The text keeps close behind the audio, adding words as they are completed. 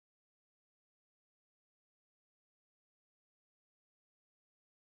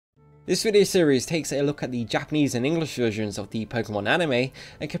This video series takes a look at the Japanese and English versions of the Pokemon anime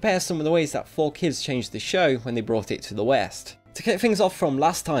and compares some of the ways that 4Kids changed the show when they brought it to the West. To kick things off from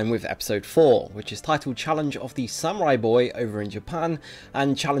last time with episode 4, which is titled Challenge of the Samurai Boy over in Japan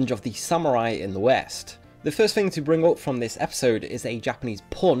and Challenge of the Samurai in the West. The first thing to bring up from this episode is a Japanese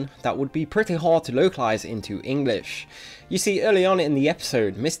pun that would be pretty hard to localize into English. You see, early on in the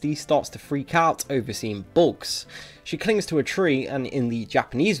episode, Misty starts to freak out over seeing bugs. She clings to a tree and in the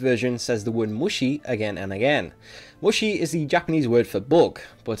Japanese version says the word mushi again and again. Mushi is the Japanese word for bug,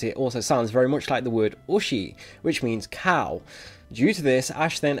 but it also sounds very much like the word ushi, which means cow. Due to this,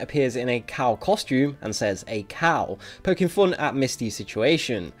 Ash then appears in a cow costume and says a cow, poking fun at Misty's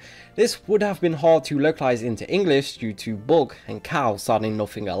situation. This would have been hard to localize into English due to bug and cow sounding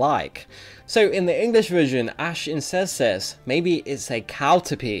nothing alike. So in the English version, Ash instead says, maybe it's a cow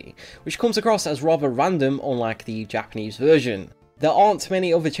to pee, which comes across as rather random unlike the Japanese version. There aren't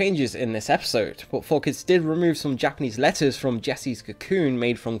many other changes in this episode, but 4Kids did remove some Japanese letters from Jessie's cocoon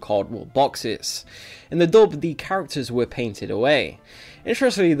made from cardboard boxes. In the dub, the characters were painted away.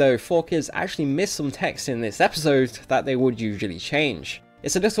 Interestingly though, 4Kids actually missed some text in this episode that they would usually change.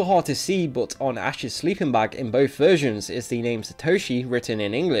 It's a little hard to see, but on Ash's sleeping bag in both versions is the name Satoshi written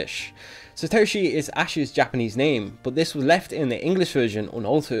in English. Satoshi is Ash's Japanese name, but this was left in the English version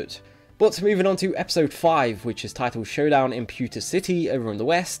unaltered. But moving on to episode 5, which is titled Showdown in Pewter City over in the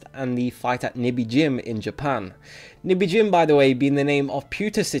West and the fight at Nibi Gym in Japan. Nibi Gym, by the way, being the name of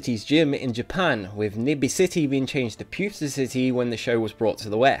Pewter City's gym in Japan, with Nibi City being changed to Pewter City when the show was brought to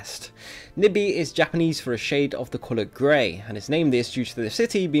the West. Nibi is Japanese for a shade of the colour grey, and it's named this due to the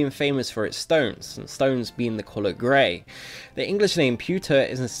city being famous for its stones, and stones being the colour grey. The English name pewter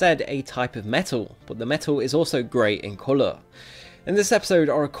is instead a type of metal, but the metal is also grey in colour. In this episode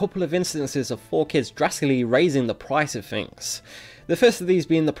are a couple of instances of 4Kids drastically raising the price of things. The first of these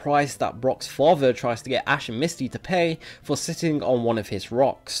being the price that Brock's father tries to get Ash and Misty to pay for sitting on one of his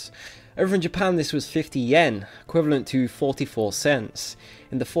rocks. Over in Japan this was 50 yen, equivalent to 44 cents.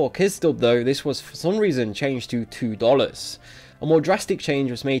 In the 4Kids dub though, this was for some reason changed to $2. A more drastic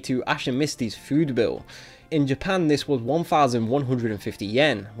change was made to Ash and Misty's food bill. In Japan this was 1,150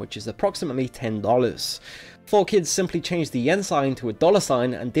 yen, which is approximately $10. 4Kids simply changed the yen sign to a dollar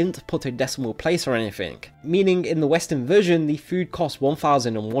sign and didn't put a decimal place or anything, meaning in the Western version the food cost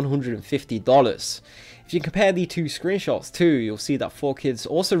 $1,150. If you compare the two screenshots too, you'll see that 4Kids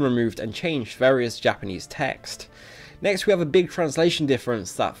also removed and changed various Japanese text. Next we have a big translation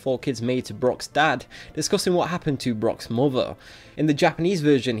difference that 4Kids made to Brock's dad, discussing what happened to Brock's mother. In the Japanese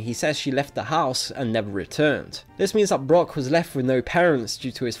version he says she left the house and never returned. This means that Brock was left with no parents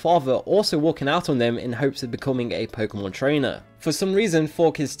due to his father also walking out on them in hopes of becoming a Pokemon trainer. For some reason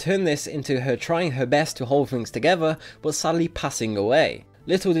 4Kids turned this into her trying her best to hold things together but sadly passing away.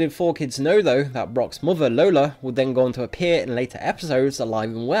 Little did 4Kids know though that Brock's mother, Lola, would then go on to appear in later episodes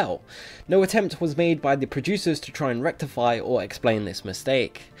alive and well. No attempt was made by the producers to try and rectify or explain this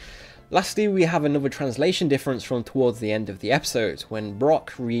mistake. Lastly, we have another translation difference from towards the end of the episode, when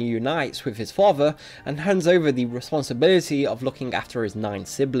Brock reunites with his father and hands over the responsibility of looking after his 9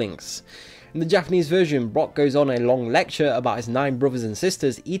 siblings. In the Japanese version, Brock goes on a long lecture about his 9 brothers and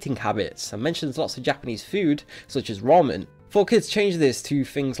sisters' eating habits and mentions lots of Japanese food, such as ramen. 4Kids changed this to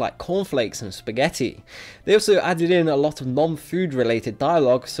things like cornflakes and spaghetti. They also added in a lot of non-food related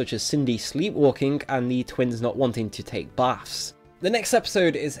dialogue such as Cindy sleepwalking and the twins not wanting to take baths. The next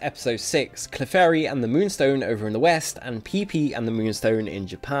episode is episode 6, Clefairy and the Moonstone over in the West and PP and the Moonstone in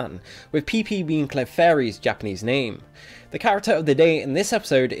Japan, with PP being Clefairy's Japanese name. The character of the day in this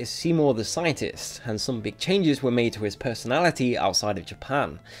episode is Seymour the Scientist, and some big changes were made to his personality outside of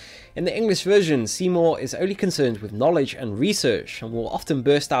Japan. In the English version, Seymour is only concerned with knowledge and research and will often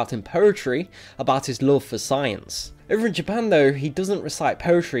burst out in poetry about his love for science. Over in Japan though, he doesn't recite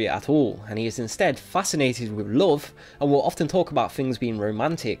poetry at all, and he is instead fascinated with love and will often talk about things being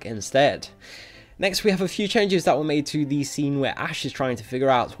romantic instead. Next we have a few changes that were made to the scene where Ash is trying to figure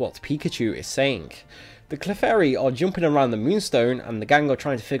out what Pikachu is saying. The Clefairy are jumping around the Moonstone and the gang are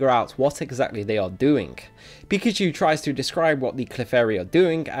trying to figure out what exactly they are doing. Pikachu tries to describe what the Clefairy are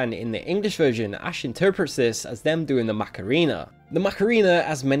doing, and in the English version Ash interprets this as them doing the Macarena. The Macarena,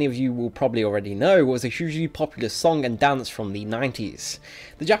 as many of you will probably already know, was a hugely popular song and dance from the 90s.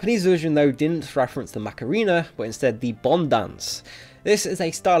 The Japanese version though didn't reference the Macarena, but instead the Bon dance. This is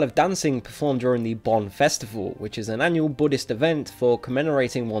a style of dancing performed during the Bon Festival, which is an annual Buddhist event for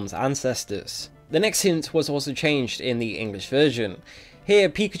commemorating one's ancestors. The next hint was also changed in the English version. Here,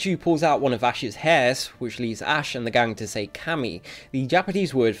 Pikachu pulls out one of Ash's hairs, which leads Ash and the gang to say kami, the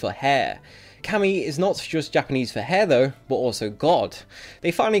Japanese word for hair. Kami is not just Japanese for hair though, but also God.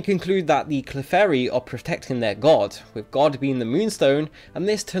 They finally conclude that the Clefairy are protecting their god, with God being the Moonstone, and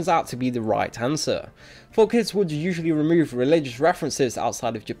this turns out to be the right answer. 4Kids would usually remove religious references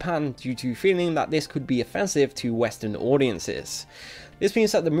outside of Japan due to feeling that this could be offensive to Western audiences. This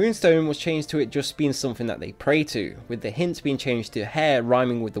means that the Moonstone was changed to it just being something that they pray to, with the hint being changed to hair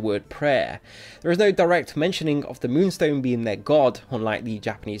rhyming with the word prayer. There is no direct mentioning of the Moonstone being their god, unlike the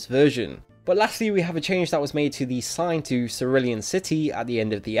Japanese version. But lastly, we have a change that was made to the sign to Cerulean City at the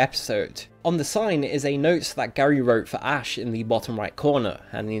end of the episode. On the sign is a note that Gary wrote for Ash in the bottom right corner,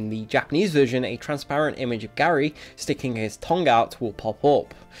 and in the Japanese version a transparent image of Gary sticking his tongue out will pop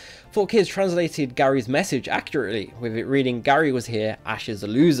up. 4Kids translated Gary's message accurately, with it reading "Gary was here, Ash is a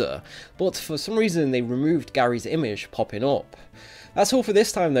loser," but for some reason they removed Gary's image popping up. That's all for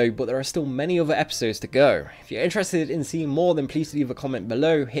this time though, but there are still many other episodes to go. If you're interested in seeing more, then please leave a comment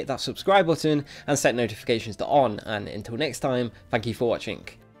below, hit that subscribe button and set notifications to on, and until next time, thank you for watching.